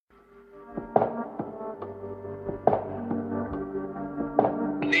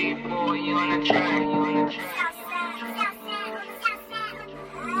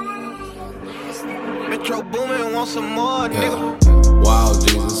Metro Boomin' want some more, nigga. Wow,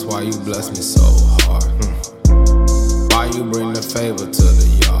 Jesus, why you bless me so hard? Why you bring the favor to the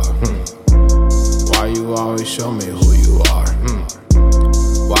yard? Why you always show me who you are?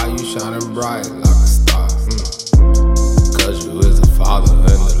 Why you shining bright like a star? Cause you is the father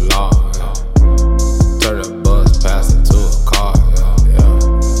in the law. Turn the bus past into a car.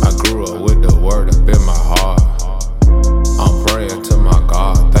 I grew up with the word up in my heart. I'm praying to my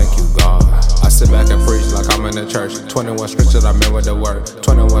God, thank you God. I sit back and preach like I'm in the church. 21 scriptures I meant with the word.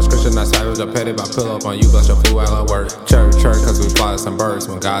 21 scriptures I savage a petty by pull up on you, bless your food while I work. Church, cause we fly some birds.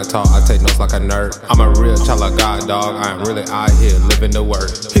 When God talk, I take notes like a nerd. I'm a real child of God, dog. I am really out here living the word.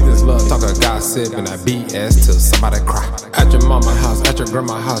 Heathens love talking gossip and that BS till somebody cry. At your mama's house, at your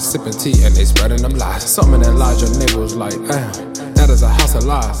grandma's house, sipping tea and they spreading them lies. Something that lies, your neighbor was like, that is a house of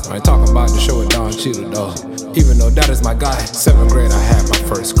lies. I ain't talking about the show with Don Cheadle though. Even though that is my guy. 7th grade, I had my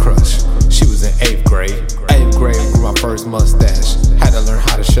first crush. She was in 8th grade. 8th grade, grew my first mustache. Had to learn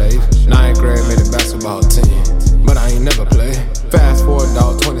how to shave. 9th grade, made a basketball team, but I ain't never played. Fast forward,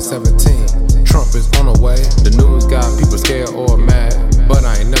 dog, 2017. Trump is on the way. The news got people scared or mad, but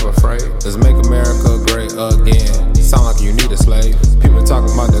I ain't never afraid. Let's make America great again. Sound like you need a slave. People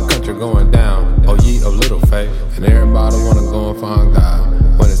talking about the country going down. Oh, ye of little faith. And everybody wanna go and find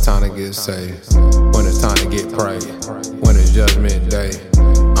God when it's time to get saved. When it's time to get prayed. When it's judgment day.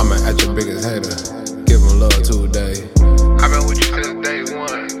 I'ma at your biggest hater. Give him love today. I've been with you since day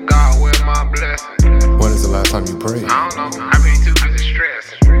one. God, where my blessing? When is the last time you prayed? I don't know. I be too busy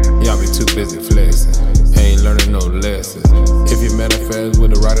stressing. Y'all be too busy flexing. Ain't learning no lessons. If you manifest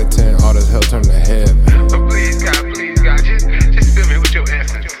with the right intent, all this hell turn to heaven. But please God, just fill me with your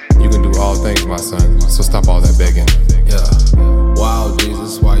essence. You can do all things, my son, so stop all that begging. Wow,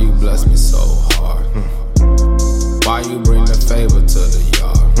 Jesus, why you bless me so hard? Why you bring the favor to the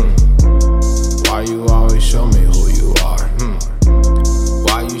yard? Why you always show me who you are?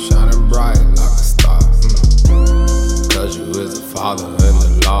 Why you shining bright like a star? Cause you is the father in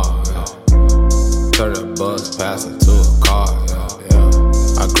the law. Turn the bus past into a car.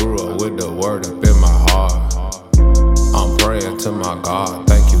 I grew up with the word up in my heart. I'm praying to my God,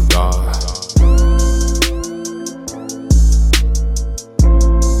 thank you God.